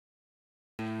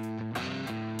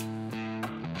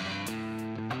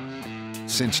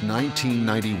Since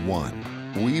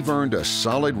 1991, we've earned a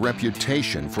solid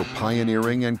reputation for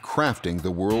pioneering and crafting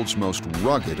the world's most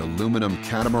rugged aluminum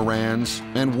catamarans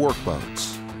and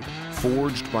workboats.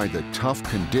 Forged by the tough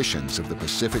conditions of the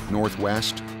Pacific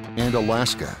Northwest and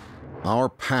Alaska, our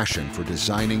passion for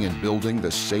designing and building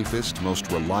the safest, most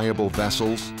reliable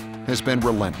vessels has been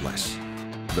relentless.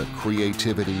 The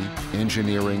creativity,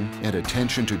 engineering, and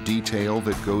attention to detail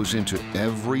that goes into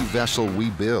every vessel we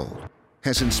build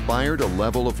has inspired a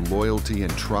level of loyalty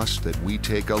and trust that we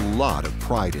take a lot of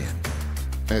pride in.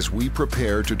 As we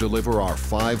prepare to deliver our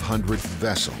 500th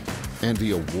vessel and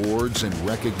the awards and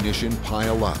recognition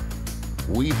pile up,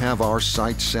 we have our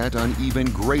sights set on even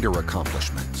greater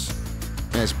accomplishments.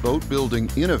 As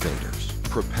boat-building innovators,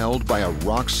 propelled by a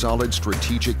rock-solid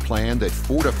strategic plan that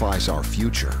fortifies our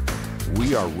future,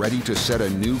 we are ready to set a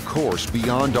new course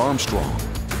beyond Armstrong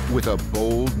with a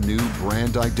bold new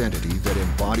brand identity that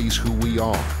embodies who we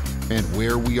are and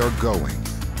where we are going.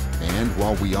 And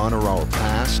while we honor our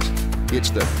past, it's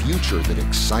the future that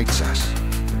excites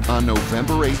us. On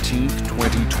November 18,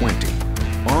 2020,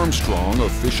 Armstrong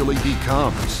officially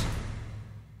becomes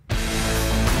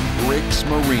BRIX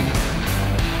Marine.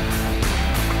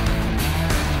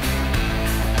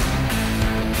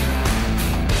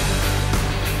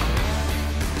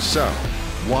 So,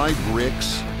 why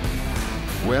BRIX?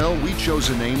 Well, we chose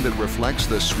a name that reflects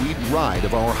the sweet ride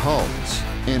of our hulls,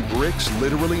 and BRIX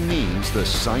literally means the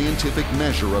scientific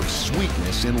measure of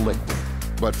sweetness in liquid.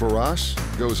 But for us,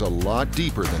 it goes a lot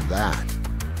deeper than that.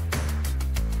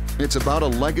 It's about a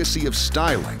legacy of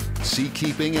styling,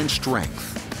 seakeeping, and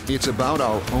strength. It's about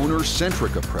our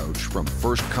owner-centric approach from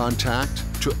first contact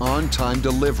to on-time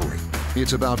delivery.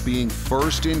 It's about being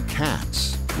first in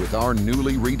cats with our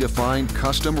newly redefined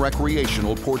custom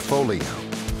recreational portfolio.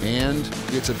 And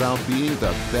it's about being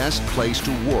the best place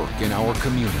to work in our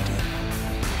community.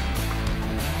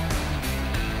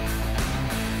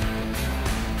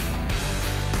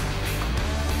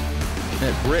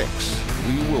 At BRIX,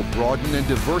 we will broaden and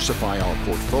diversify our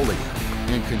portfolio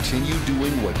and continue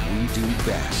doing what we do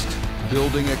best,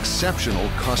 building exceptional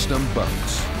custom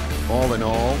boats. All in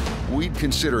all, we'd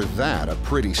consider that a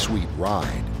pretty sweet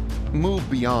ride. Move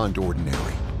beyond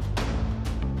ordinary.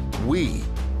 We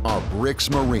are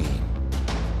BRIX Marine.